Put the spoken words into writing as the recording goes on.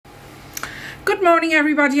Good morning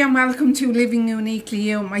everybody and welcome to Living Uniquely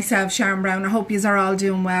You. Myself, Sharon Brown. I hope you are all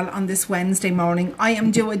doing well on this Wednesday morning. I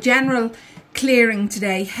am doing a general clearing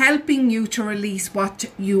today, helping you to release what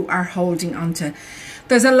you are holding onto.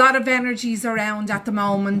 There's a lot of energies around at the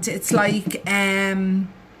moment. It's like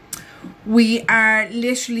we are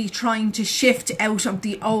literally trying to shift out of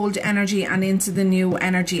the old energy and into the new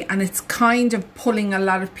energy, and it's kind of pulling a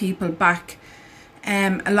lot of people back.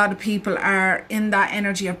 A lot of people are in that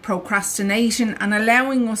energy of procrastination and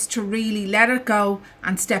allowing us to really let it go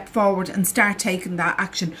and step forward and start taking that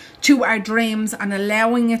action to our dreams and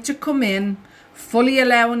allowing it to come in, fully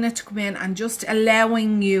allowing it to come in and just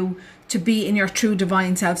allowing you to be in your true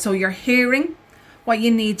divine self. So you're hearing what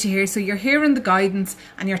you need to hear. So you're hearing the guidance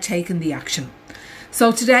and you're taking the action.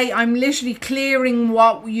 So today I'm literally clearing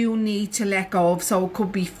what you need to let go of. So it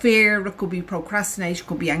could be fear, it could be procrastination, it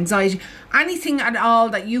could be anxiety, anything at all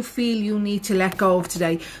that you feel you need to let go of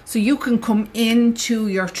today, so you can come into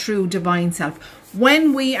your true divine self.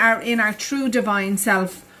 When we are in our true divine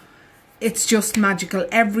self, it's just magical.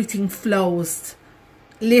 Everything flows,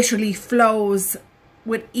 literally flows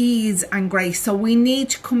with ease and grace. So we need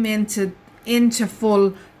to come into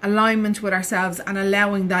full alignment with ourselves and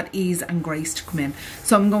allowing that ease and grace to come in.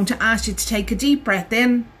 So I'm going to ask you to take a deep breath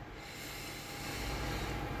in,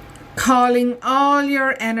 calling all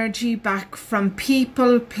your energy back from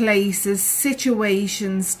people, places,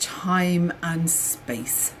 situations, time and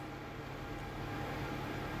space.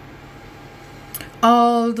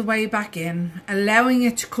 All the way back in, allowing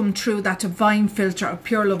it to come through that divine filter of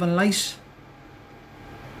pure love and light.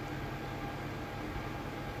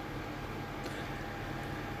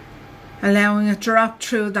 Allowing it to drop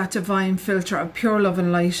through that divine filter of pure love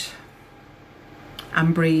and light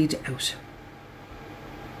and breathe out.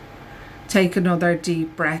 Take another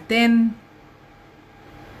deep breath in.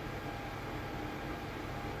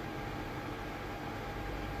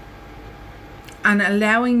 And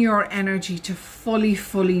allowing your energy to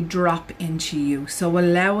fully drop into you. So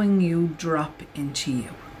allowing you drop into you.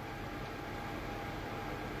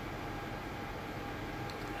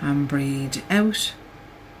 And breathe out.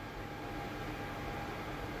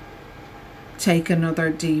 Take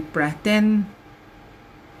another deep breath in.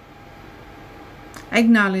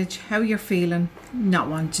 Acknowledge how you're feeling, not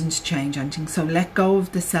wanting to change anything. So let go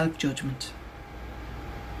of the self-judgment.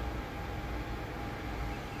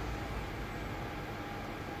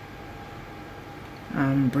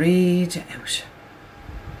 And breathe out.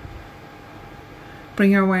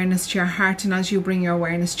 Bring your awareness to your heart, and as you bring your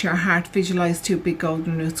awareness to your heart, visualize two big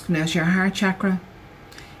golden roots coming out of your heart chakra,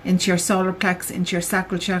 into your solar plex, into your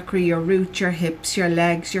sacral chakra, your root, your hips, your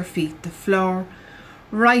legs, your feet, the floor,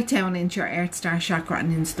 right down into your earth star chakra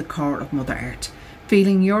and into the core of Mother Earth.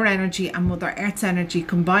 Feeling your energy and Mother Earth's energy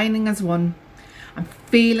combining as one, and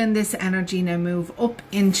feeling this energy now move up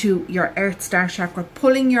into your earth star chakra,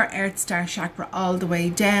 pulling your earth star chakra all the way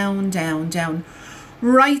down,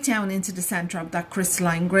 right down into the center of that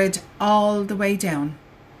crystalline grid, all the way down.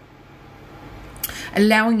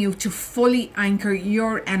 Allowing you to fully anchor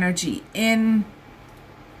your energy in,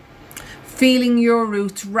 feeling your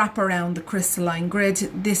roots wrap around the crystalline grid.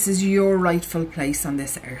 This is your rightful place on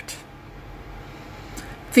this earth.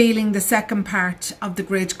 Feeling the second part of the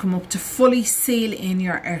grid come up to fully seal in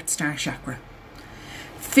your earth star chakra.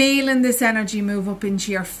 Feeling this energy move up into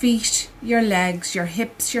your feet, your legs, your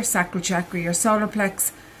hips, your sacral chakra, your solar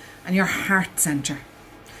plex and your heart center.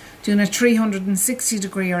 Doing a 360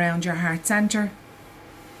 degree around your heart center.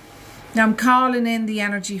 Now I'm calling in the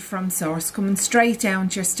energy from source, coming straight down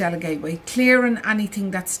to your stellar gateway, clearing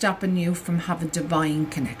anything that's stopping you from having divine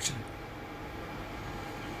connection.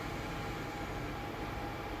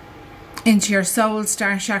 Into your soul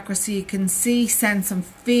star chakra, so you can see, sense and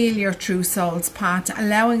feel your true soul's path,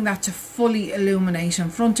 allowing that to fully illuminate in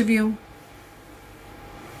front of you.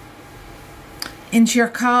 Into your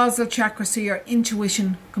causal chakra, so your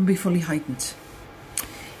intuition can be fully heightened.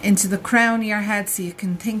 Into the crown of your head, so you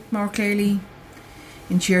can think more clearly.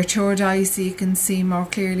 Into your third eye, so you can see more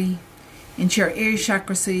clearly. Into your ear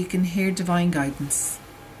chakra, so you can hear divine guidance.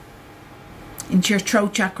 Into your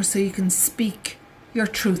throat chakra, so you can speak your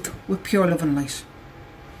truth with pure love and light.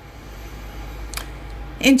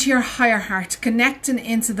 Into your higher heart, connecting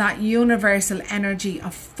into that universal energy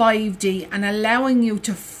of 5D and allowing you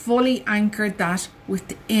to fully anchor that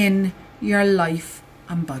within your life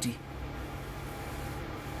and body.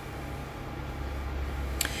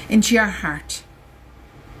 Into your heart,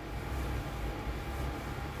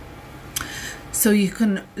 so you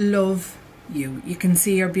can love you. You can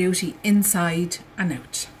see your beauty inside and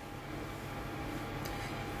out.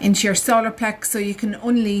 Into your solar plex, so you can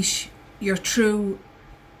unleash your true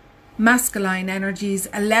masculine energies,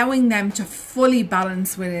 allowing them to fully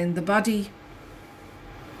balance within the body,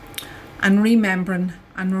 and remembering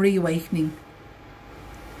and reawakening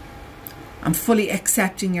and fully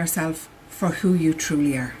accepting yourself for who you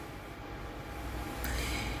truly are.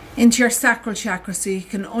 Into your sacral chakra, so you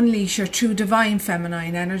can unleash your true divine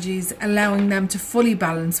feminine energies, allowing them to fully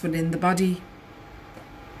balance within the body,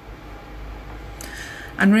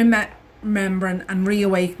 and remembering and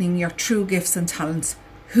reawakening your true gifts and talents,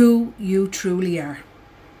 who you truly are.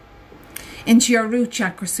 Into your root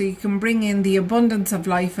chakra, so you can bring in the abundance of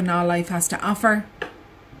life and all life has to offer.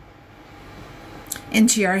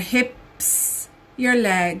 Into your hips, your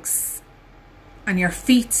legs and your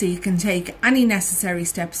feet, so you can take any necessary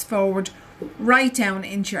steps forward, right down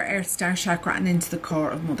into your earth star chakra and into the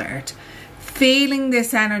core of Mother Earth. Feeling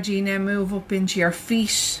this energy now move up into your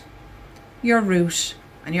feet, your root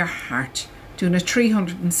and your heart, doing a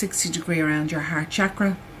 360-degree around your heart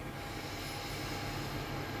chakra.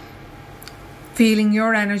 Feeling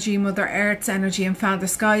your energy, Mother Earth's energy and Father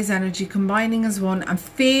Sky's energy combining as one, and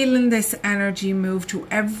feeling this energy move to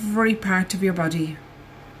every part of your body,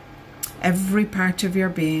 every part of your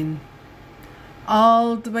being,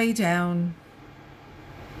 all the way down.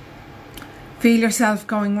 Feel yourself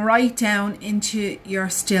going right down into your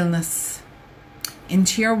stillness,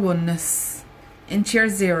 into your oneness, into your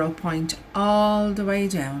 0 point, all the way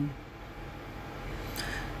down.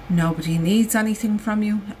 Nobody needs anything from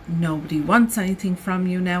you. Nobody wants anything from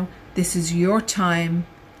you now. This is your time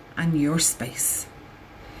and your space.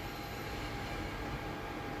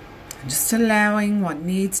 And just allowing what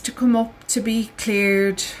needs to come up to be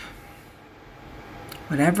cleared,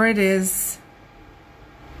 whatever it is.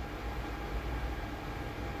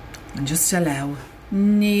 And just allow.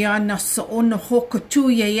 Niana so ono hoko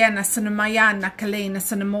tuye yana sana mayana kalena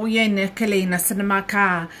sana moyene kalena sana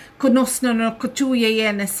maka kunosna no kutuye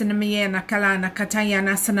yana sana mayana kalana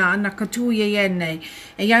katayana sana ana kutuye yene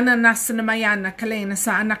yana nasana mayana kalena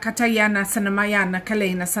sa ana katayana sana mayana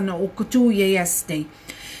kalena sana okutuye yeste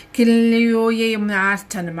kilio ye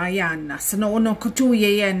marta na mayana sana ono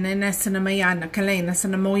kutuye yene sana mayana kalena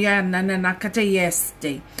sana moyana na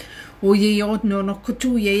katayeste. Oye odno no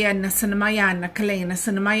kutuye yana sana mayana kalena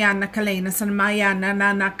sana mayana kalena sana mayana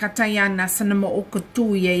na katayana sana mo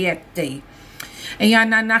okutuye yete.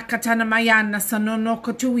 Ayana na katana mayana sana no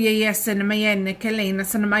kutuye yesana mayene kalena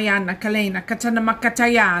sana mayana kalena katana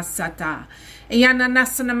makataya sata. Ayana na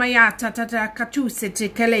sana mayata tata katusete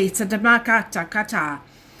kaleta de makata kata.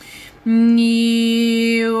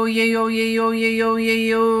 Yo yo yo yo yo yo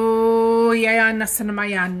yo yana sana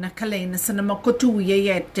mayana kalena sana makotu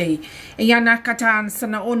yete yana katan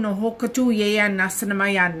sana ono hokotu yana sana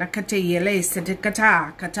mayana kate yelese de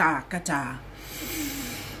kata kata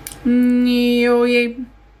yo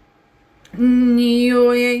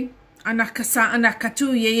ye anakasa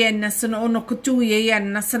anakatu yana sana ono kutu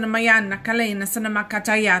yana sana mayana kalena sana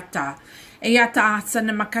makatayata. Eyata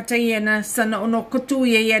sana makatayana sana ono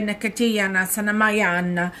kutuye yene katiyana sana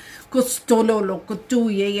mayana kustololo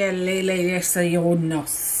kutuye yele sa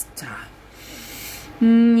yonosta.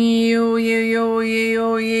 Yo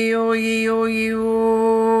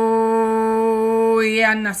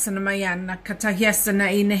yana sana mayana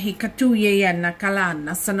katayasana inehi katuye yana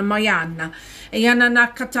kalana sana mayana eyana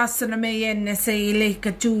nakata sana mayene se ile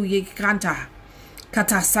katuye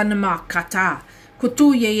kata sana makata.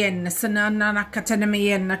 Kutuye yen sana na katana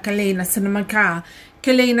yen kalena sana maka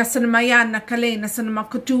kalena sana mayana kalena sana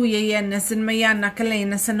makutuye yen sana mayana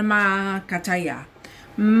kalena sana ma kataya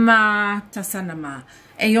ma tasana ma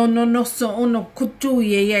eyono no so ono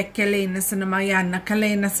kutuye ye kalena sana mayana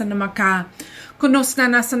kalena sana maka kunosna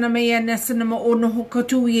na sana mayana sana mo ono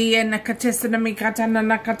kutuye yen katesana mikatana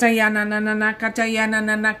na katayana na katayana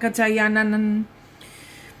na katayana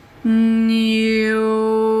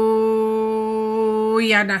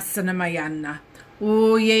yana sana mayana.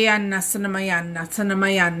 Oh yana sana mayana sana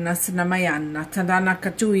mayana tadana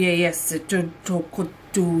katuye yes to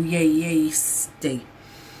kutuye yeste.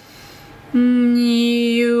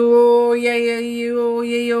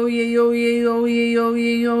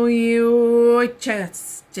 Yo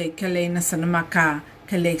cheste kalena sana maka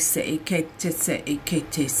kalese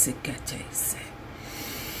eketese.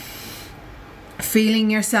 Feeling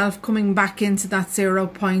yourself coming back into that 0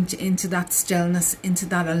 point, into that stillness, into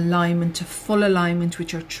that alignment, to full alignment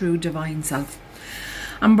with your true divine self.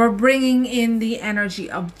 And we're bringing in the energy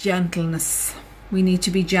of gentleness. We need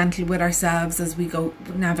to be gentle with ourselves as we go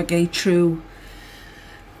navigate through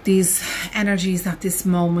these energies at this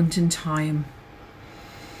moment in time.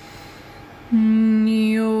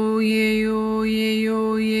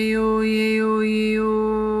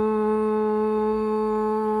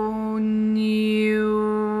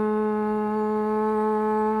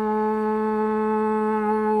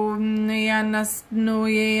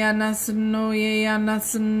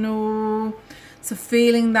 So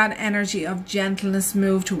feeling that energy of gentleness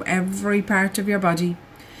move to every part of your body,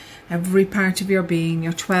 every part of your being,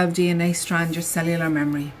 your 12 DNA strand, your cellular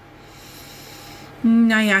memory.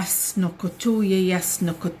 Yes, no kutuye, yes,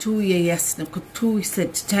 no kutuye, yes, no kutu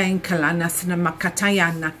sit tankalana sana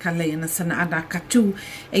makataya nakalena sana adakatu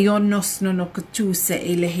eyonos no kutu se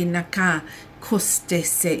elehinaka koste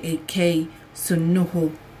se eke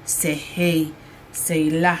sunuho se he se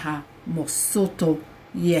laha mosoto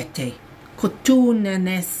yete kutuna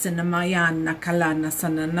nesana mayana kalana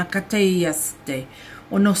sana nakateyaste.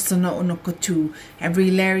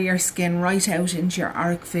 Every layer of your skin right out into your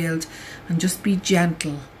auric field, and just be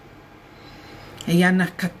gentle. Ayana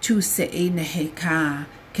katuse ene heka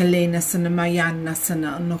kelena sana mayana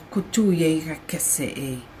sana no kutuye rakese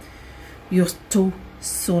e yoto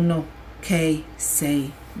sono ke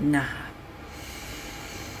se na.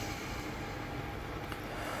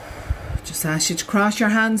 Just ask you to cross your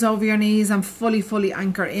hands over your knees and fully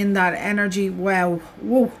anchor in that energy. Wow,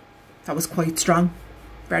 whoa, that was quite strong.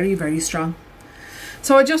 Very, very strong.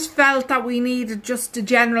 So I just felt that we needed just a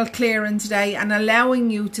general clearing today, and allowing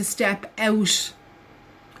you to step out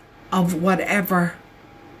of whatever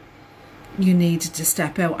you needed to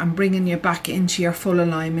step out, and bringing you back into your full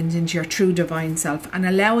alignment, into your true divine self, and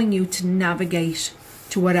allowing you to navigate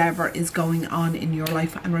to whatever is going on in your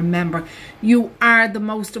life. And remember, you are the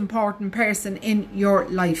most important person in your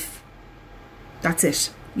life. That's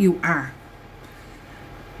it. You are.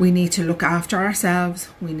 We need to look after ourselves.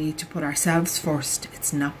 We need to put ourselves first.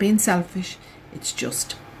 It's not being selfish. It's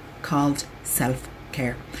just called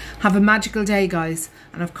self-care. Have a magical day, guys.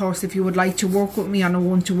 And of course, if you would like to work with me on a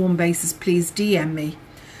one-to-one basis, please DM me.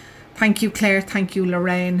 Thank you, Claire. Thank you,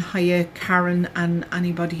 Lorraine. Hiya, Karen, and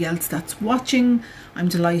anybody else that's watching. I'm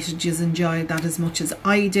delighted you enjoyed that as much as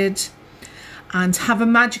I did. And have a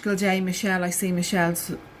magical day, Michelle. I see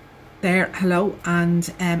Michelle's there. Hello. And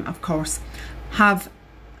of course, have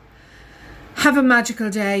a magical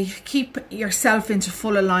day. Keep yourself into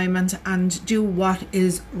full alignment and do what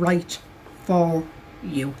is right for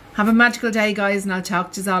you. Have a magical day, guys, and I'll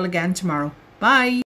talk to you all again tomorrow. Bye.